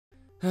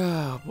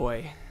Oh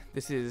boy,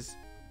 this is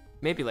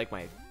maybe like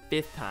my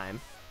 5th time.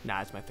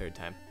 Nah, it's my 3rd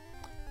time.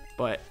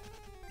 But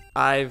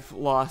I've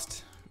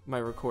lost my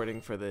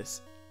recording for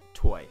this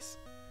twice.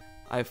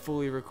 I've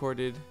fully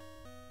recorded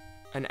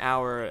an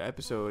hour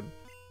episode,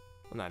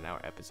 well, not an hour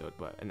episode,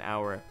 but an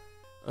hour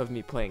of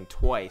me playing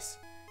twice,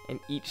 and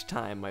each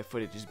time my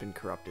footage has been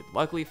corrupted.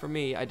 Luckily for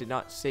me, I did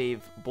not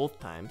save both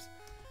times,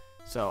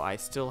 so I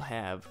still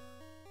have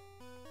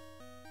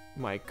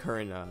my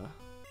current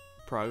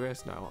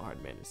progress. No,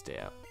 hard man to stay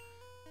out.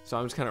 So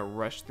I'm just kind of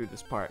rushed through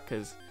this part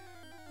because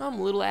I'm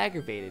a little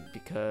aggravated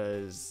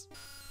because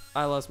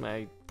I lost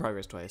my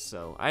progress twice.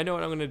 So I know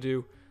what I'm gonna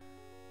do.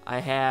 I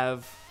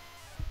have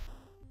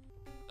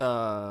what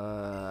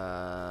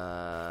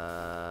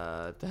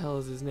the hell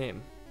is his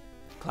name?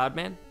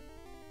 Cloudman?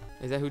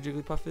 Is that who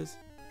Jigglypuff is?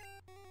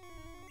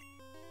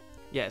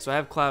 Yeah, so I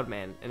have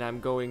Cloudman, and I'm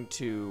going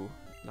to...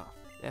 No,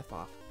 F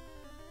off.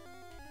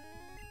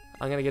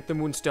 I'm going to get the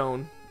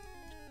Moonstone,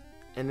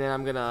 and then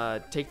I'm going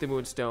to take the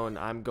Moonstone.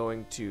 I'm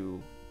going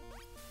to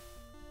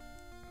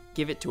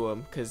give it to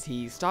him, because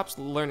he stops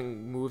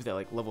learning moves at,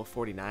 like, level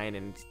 49,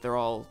 and they're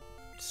all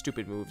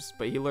stupid moves,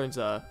 but he learns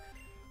a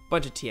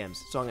bunch of TMs.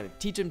 So I'm going to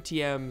teach him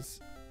TMs.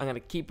 I'm going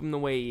to keep him the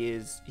way he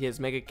is. He has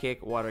Mega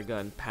Kick, Water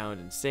Gun, Pound,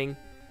 and Sing.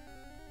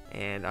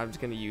 And I'm just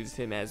going to use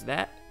him as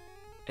that.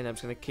 And I'm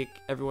just going to kick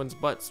everyone's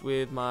butts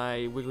with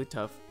my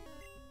Wigglytuff.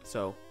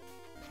 So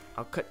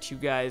I'll cut to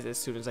you guys as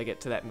soon as I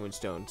get to that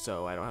Moonstone,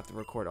 so I don't have to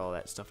record all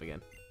that stuff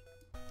again.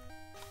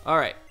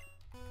 Alright.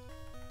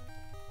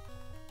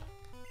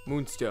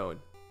 Moonstone.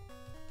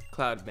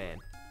 Cloudman.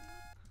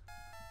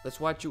 Let's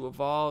watch you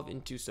evolve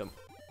into some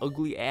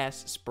ugly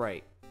ass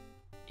sprite.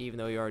 Even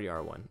though you already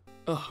are one.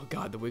 Oh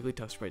god, the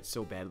Wigglytuff sprite's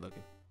so bad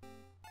looking.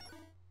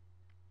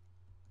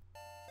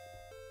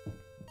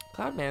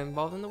 Cloudman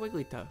involved in the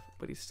Wigglytuff,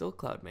 but he's still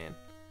Cloudman.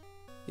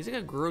 He's like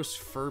a gross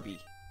Furby.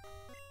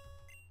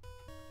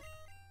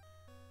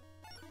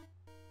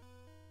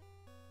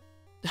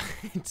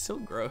 It's so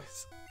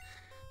gross.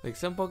 Like,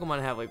 some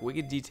Pokemon have like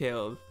wicked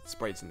detailed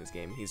sprites in this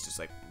game. He's just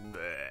like,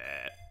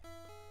 bleh.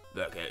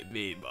 Look at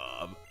me,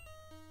 Bob.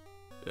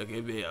 Look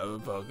at me, I'm a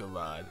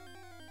Pokemon.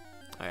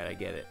 Alright, I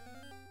get it.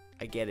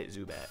 I get it,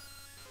 Zubat.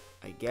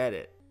 I get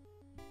it.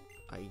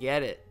 I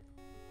get it.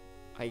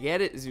 I get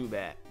it,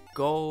 Zubat.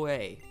 Go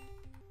away.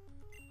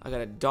 I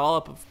got a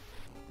dollop of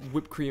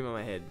whipped cream on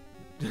my head.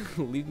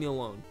 Leave me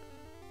alone.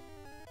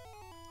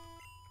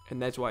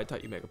 And that's why I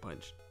taught you Mega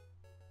Punch.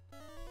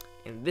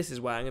 And this is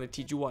why I'm going to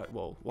teach you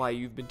why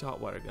you've been taught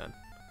Water Gun.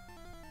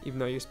 Even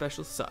though your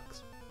special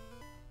sucks.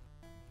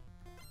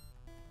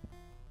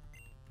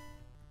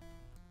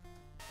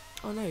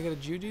 Oh no, you got a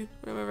Juju?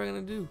 What am I ever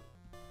going to do?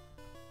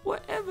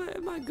 Whatever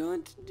am I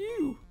going to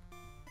do?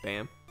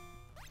 Bam.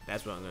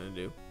 That's what I'm going to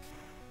do.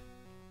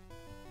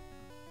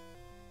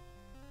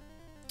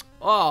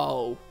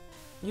 Oh,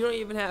 you don't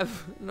even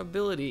have an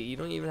ability. You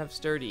don't even have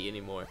Sturdy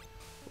anymore.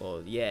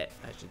 Well, yet,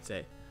 I should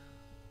say.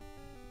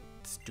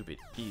 Stupid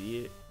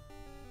idiot.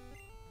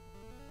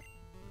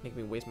 Make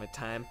me waste my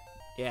time.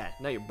 Yeah,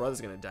 now your brother's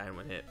gonna die in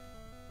one hit.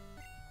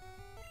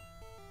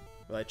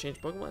 Will I change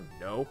Pokemon?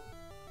 No.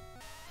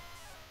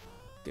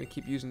 Gonna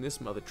keep using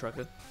this mother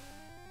trucker.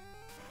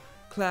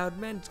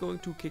 Cloudman's going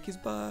to kick his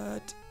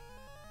butt.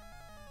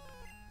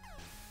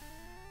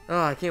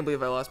 Oh, I can't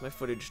believe I lost my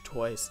footage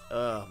twice.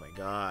 Oh my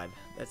god.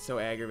 That's so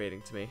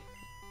aggravating to me.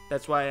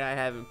 That's why I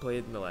haven't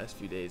played in the last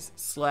few days.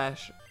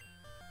 Slash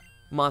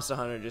Monster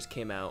Hunter just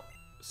came out,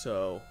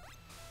 so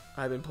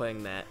I've been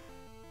playing that.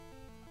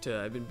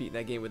 I've been beating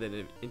that game within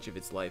an inch of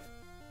its life.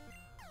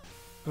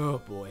 Oh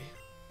boy.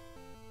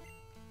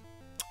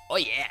 Oh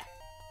yeah.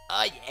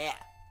 Oh yeah.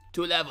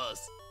 2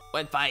 levels.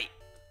 1 fight.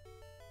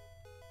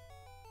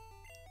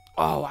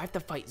 Oh, I have to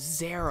fight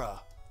Zera.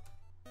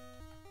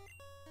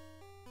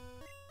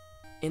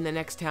 In the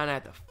next town, I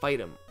have to fight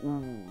him.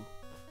 Ooh.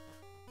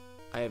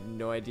 I have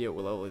no idea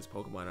what level his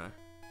Pokemon are.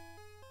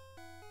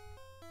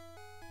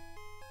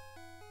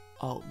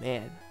 Oh,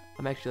 man.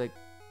 I'm actually, like,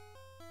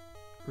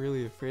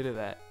 really afraid of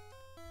that.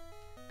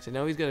 Because I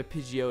know he's got a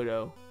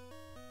Pidgeotto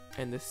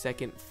and the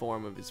second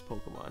form of his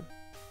Pokemon.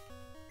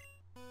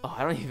 Oh,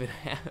 I don't even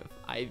have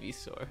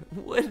Ivysaur.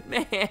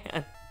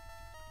 Woodman!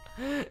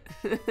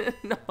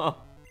 No.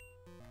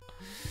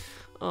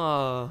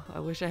 Oh, I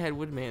wish I had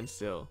Woodman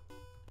still.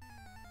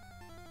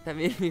 That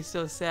made me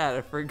so sad,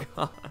 I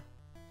forgot.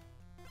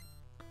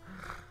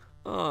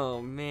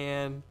 Oh,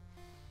 man.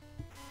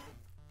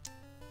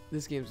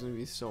 This game's gonna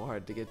be so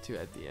hard to get to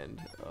at the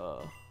end.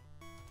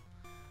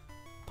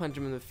 Punch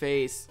him in the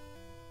face.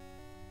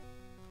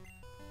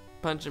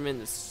 Punch him in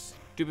the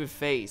stupid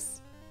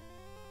face.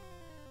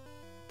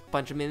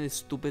 Punch him in his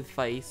stupid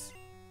face.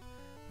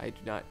 I do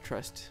not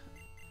trust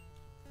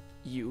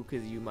you,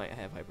 because you might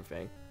have Hyper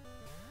Fang.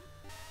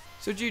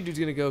 So Juju's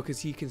gonna go, because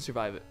he can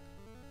survive it.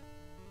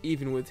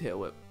 Even with Tail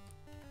Whip.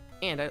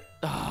 And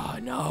oh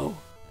no!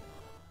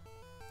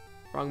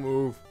 Wrong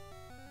move.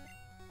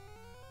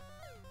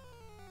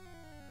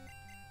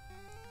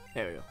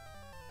 There we go.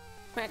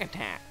 Crack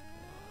attack.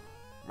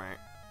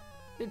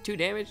 Did 2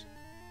 damage?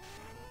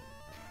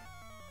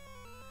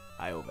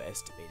 I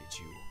overestimated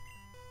you.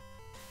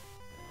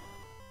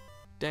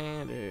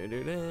 Da, da,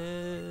 da,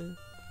 da.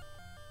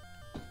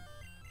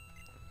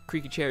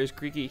 Creaky chair is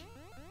creaky.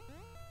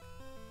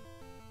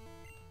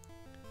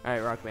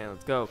 Alright, Rockman,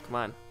 let's go. Come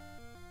on.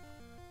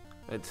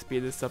 Let's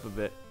speed this up a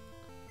bit.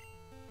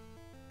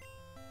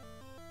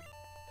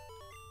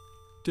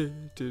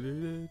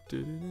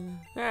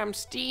 I'm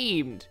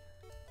steamed.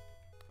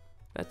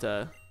 That's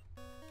a...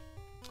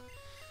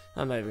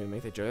 I'm not even gonna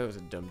make that joke. That was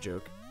a dumb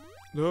joke.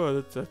 No,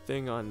 that's a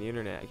thing on the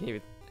internet. I can't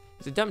even...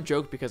 It's a dumb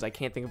joke because I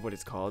can't think of what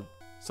it's called.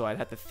 So I'd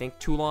have to think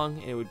too long,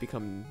 and it would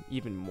become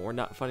even more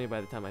not funny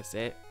by the time I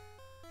say it.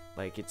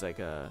 Like it's like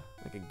a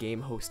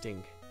game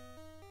hosting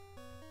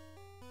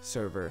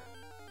server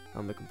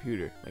on the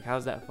computer. Like,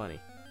 how's that funny?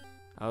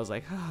 I was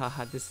like,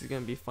 ha, this is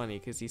gonna be funny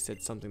because he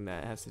said something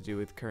that has to do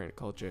with current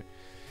culture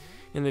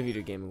in the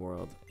video gaming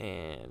world,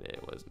 and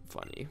it wasn't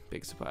funny.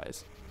 Big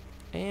surprise.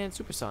 And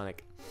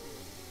supersonic.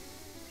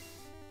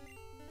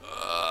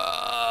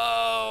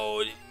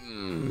 Oh,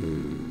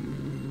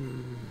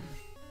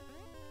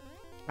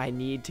 I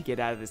need to get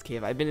out of this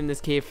cave. I've been in this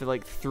cave for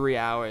like 3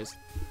 hours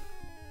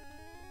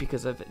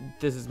because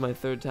this is my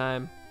 3rd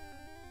time.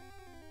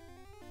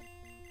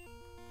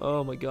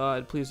 Oh my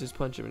god, please just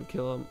punch him and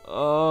kill him.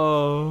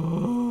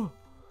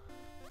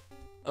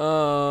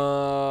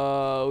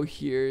 Oh,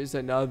 here's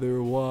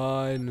another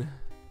one.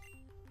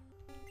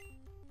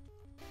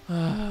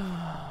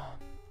 And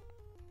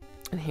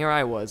here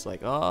I was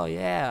like, oh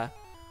yeah,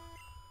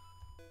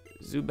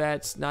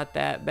 Zubat's not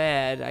that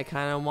bad. I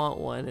kind of want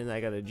one, and I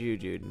got a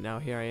Juju. Now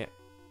here I am.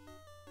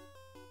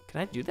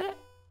 Can I do that?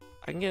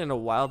 I can get in a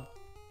wild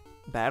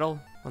battle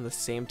on the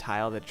same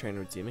tile that a trainer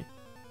would see me.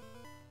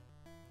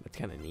 That's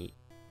kind of neat.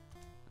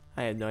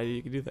 I had no idea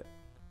you could do that.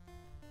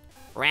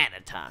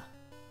 Rattata.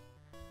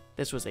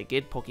 This was a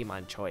good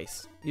Pokemon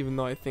choice. Even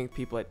though I think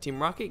people at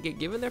Team Rocket get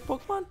given their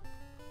Pokemon?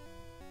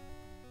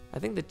 I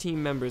think the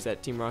team members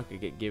at Team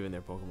Rocket get given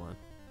their Pokemon.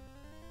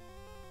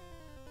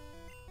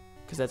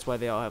 Because that's why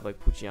they all have like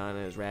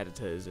Poochyana's,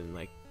 Rattatas, and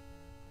like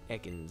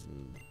Ekans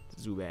and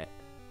Zubat.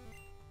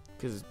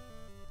 Because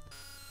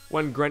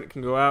one grunt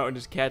can go out and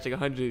just catch like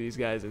 100 of these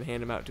guys and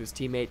hand them out to his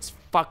teammates.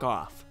 Fuck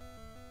off.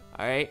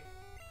 Alright?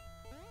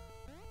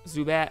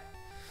 Zubat.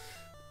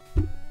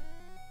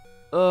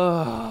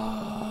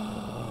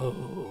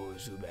 Oh,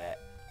 Zubat.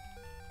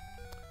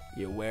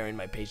 You're wearing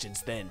my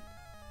patience thin.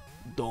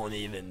 Don't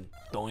even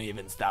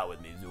start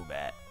with me,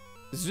 Zubat.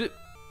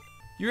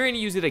 You're gonna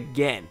use it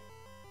again.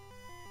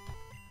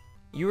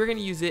 You were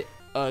gonna use it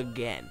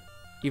again.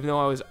 Even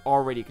though I was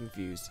already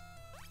confused.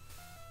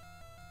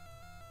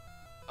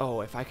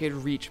 Oh, if I could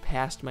reach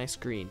past my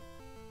screen,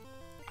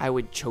 I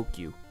would choke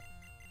you.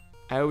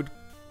 I would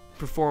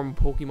perform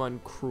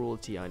Pokemon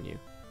cruelty on you.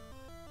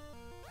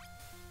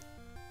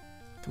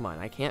 Come on,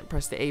 I can't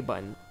press the A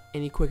button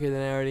any quicker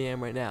than I already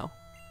am right now.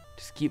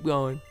 Just keep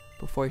going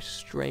before I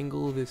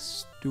strangle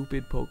this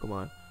stupid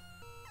Pokemon.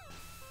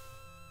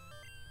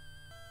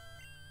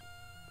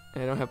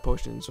 And I don't have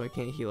potions, so I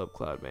can't heal up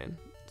Cloudman.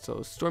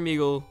 So Storm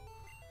Eagle.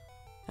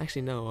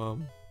 Actually, no.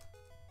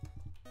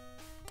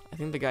 I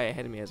think the guy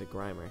ahead of me has a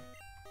Grimer.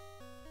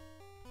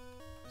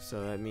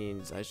 So that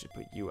means I should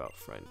put you out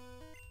front.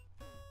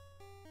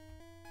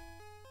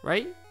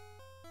 Right?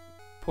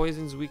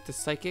 Poison's weak to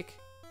Psychic.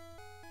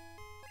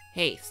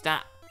 Hey,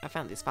 stop. I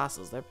found these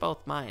fossils. They're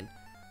both mine.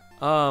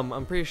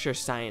 I'm pretty sure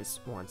Science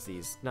wants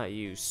these, not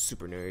you,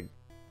 super nerd.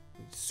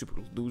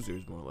 Super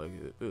losers, more like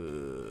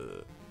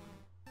it.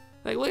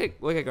 Like,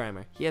 look at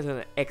Grimer. He has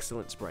an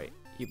excellent sprite.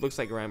 He looks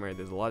like Grimer.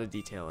 There's a lot of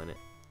detail in it.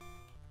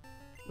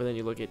 But then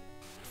you look at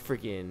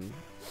freaking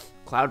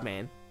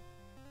Cloudman,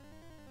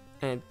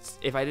 and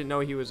if I didn't know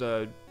he was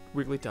a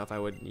Wigglytuff, I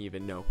wouldn't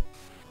even know.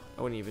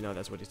 I wouldn't even know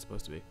that's what he's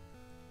supposed to be.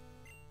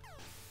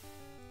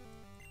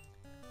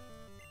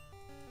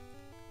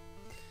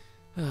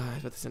 I was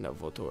about to send out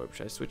Voltorb.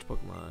 Should I switch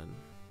Pokemon?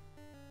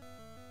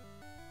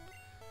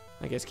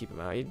 I guess keep him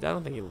out. I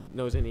don't think he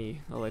knows any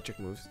electric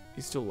moves.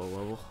 He's still low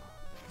level.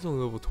 He's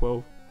only level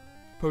 12.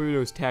 Probably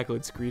knows Tackle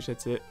and Screech,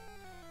 that's it.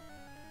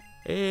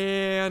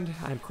 And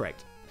I'm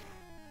correct.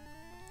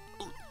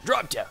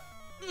 Dropped ya!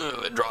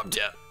 Dropped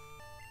ya!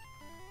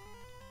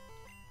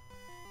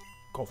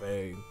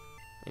 Coughing.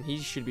 And he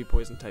should be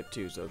poison type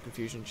too, so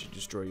confusion should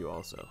destroy you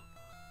also.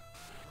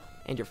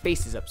 And your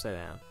face is upside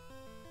down.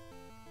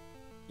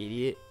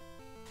 Idiot.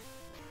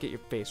 Get your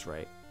face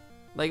right.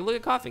 Like, look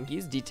at Coughing.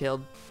 He's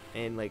detailed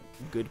and, like,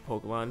 good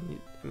Pokemon.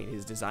 I mean,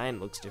 his design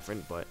looks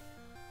different, but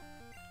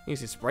I think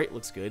his sprite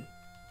looks good.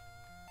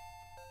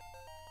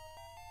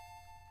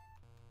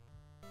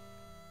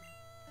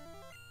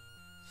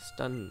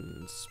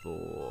 Stun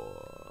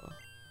Spore.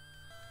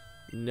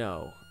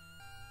 No.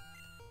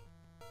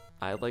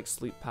 I like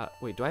Sleep Powder.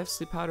 Wait, do I have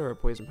Sleep Powder or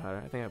Poison Powder?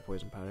 I think I have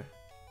Poison Powder.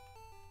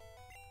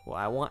 Well,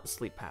 I want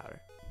Sleep Powder.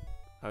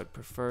 I would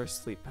prefer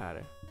Sleep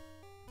Powder.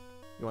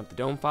 You want the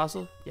Dome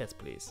Fossil? Yes,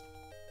 please.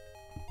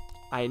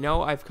 I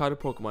know I've caught a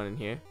Pokemon in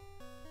here,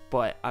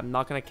 but I'm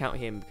not going to count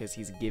him because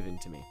he's given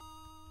to me.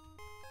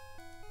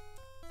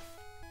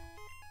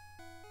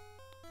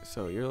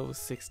 So you're level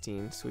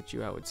 16. Switch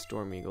you out with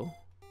Storm Eagle.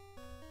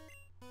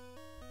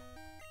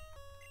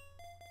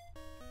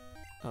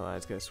 Oh, I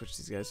just gotta switch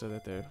these guys so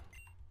that they're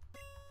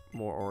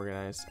more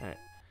organized. Alright.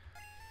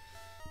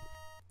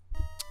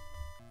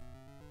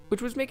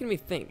 Which was making me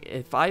think,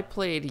 if I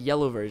played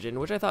yellow version,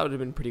 which I thought would have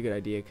been a pretty good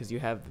idea because you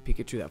have the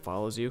Pikachu that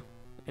follows you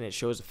and it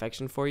shows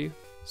affection for you.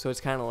 So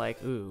it's kind of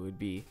like, ooh, it would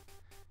be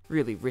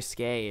really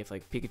risque if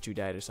like Pikachu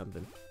died or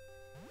something.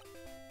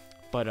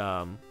 But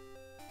I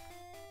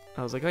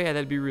was like, oh yeah,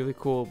 that'd be really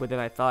cool. But then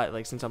I thought,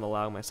 like, since I'm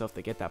allowing myself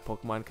to get that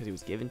Pokemon because he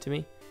was given to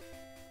me,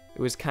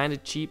 it was kind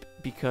of cheap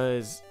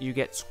because you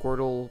get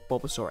Squirtle,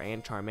 Bulbasaur,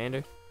 and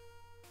Charmander.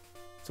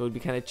 So it would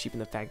be kind of cheap in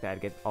the fact that I'd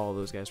get all of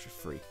those guys for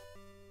free.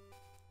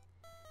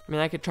 I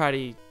mean, I could try to,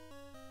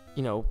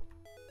 you know,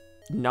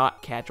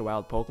 not catch a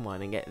wild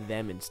Pokemon and get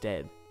them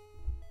instead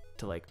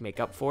to, like, make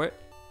up for it.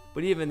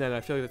 But even then,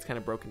 I feel like that's kind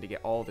of broken to get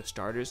all the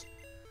starters.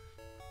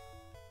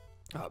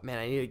 Oh, man,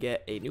 I need to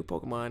get a new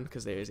Pokemon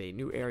because there's a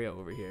new area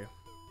over here.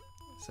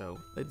 So,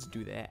 let's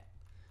do that.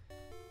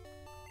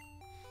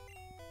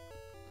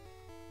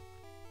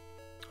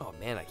 Oh,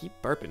 man, I keep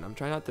burping. I'm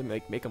trying not to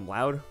make them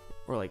loud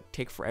or, like,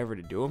 take forever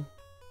to do them.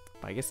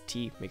 But I guess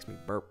tea makes me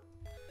burp.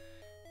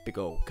 Big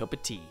old cup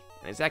of tea.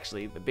 And it's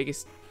actually the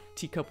biggest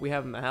teacup we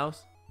have in the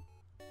house.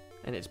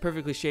 And it's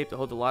perfectly shaped to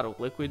hold a lot of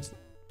liquids.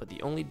 But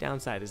the only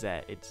downside is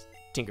that it's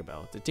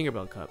Tinkerbell. It's a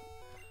Tinkerbell cup.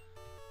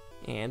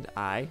 And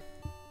I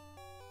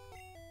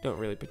don't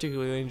really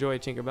particularly enjoy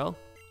Tinkerbell.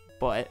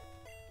 But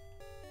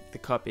the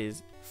cup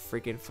is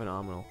freaking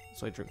phenomenal.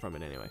 So I drink from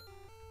it anyway.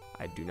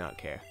 I do not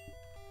care.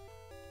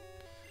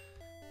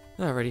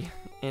 Alrighty.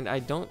 And I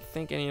don't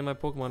think any of my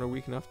Pokemon are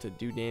weak enough to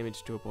do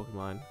damage to a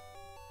Pokemon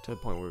to the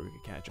point where we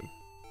could catch them.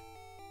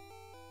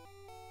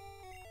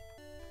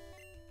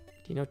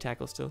 Do you know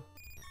Tackle still?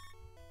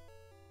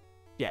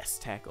 Yes,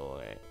 Tackle,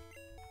 alright.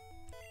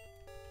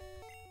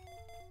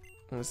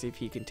 Let's see if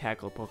he can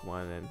tackle a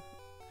Pokemon, and then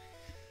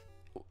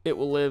it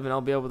will live and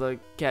I'll be able to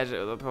catch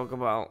it with a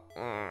Pokeball.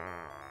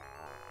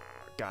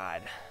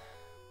 God.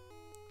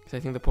 Because I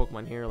think the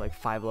Pokemon here are like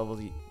 5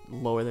 levels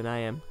lower than I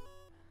am.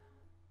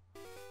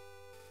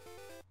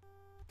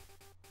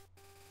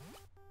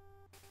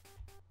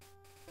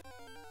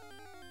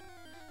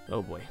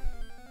 Oh boy.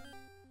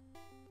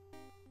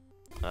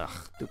 Ugh,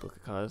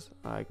 duplicate cause.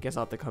 I guess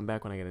I'll have to come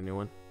back when I get a new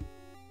one.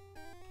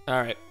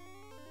 Alright.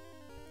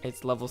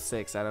 It's level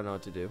 6. I don't know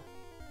what to do.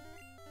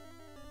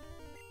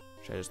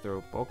 Should I just throw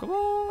a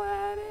Pokeball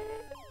at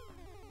it?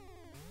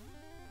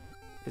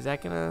 Is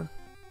that gonna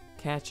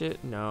catch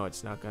it? No,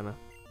 it's not gonna.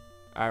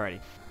 Alrighty.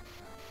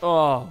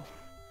 Oh.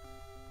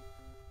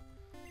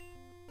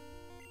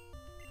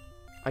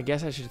 I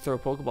guess I should throw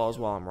Pokeballs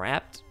while I'm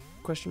wrapped?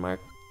 Question mark.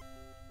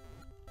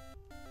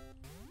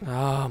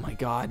 Oh my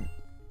god.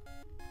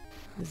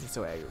 This is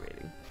so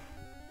aggravating.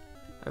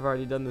 I've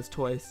already done this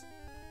twice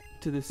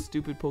to this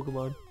stupid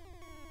Pokemon.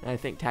 And I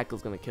think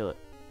Tackle's gonna kill it.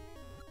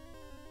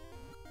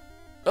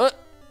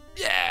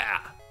 Yeah!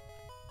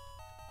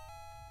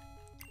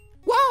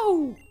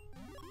 Whoa!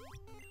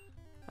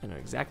 I know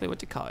exactly what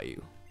to call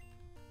you.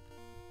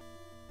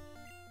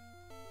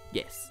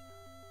 Yes.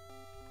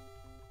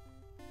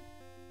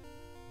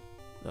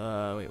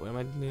 Wait, what am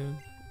I doing?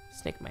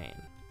 Snake Man.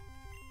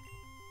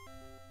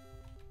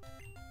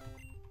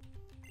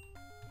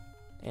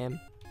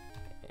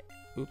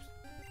 Oops.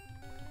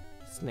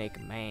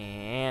 Snake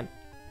Man.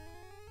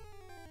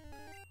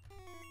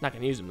 Not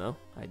gonna use him though.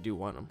 I do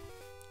want him.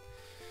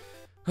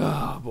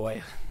 Oh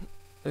boy.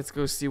 Let's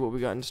go see what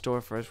we got in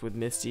store for us with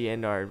Misty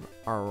and our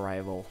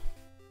rival.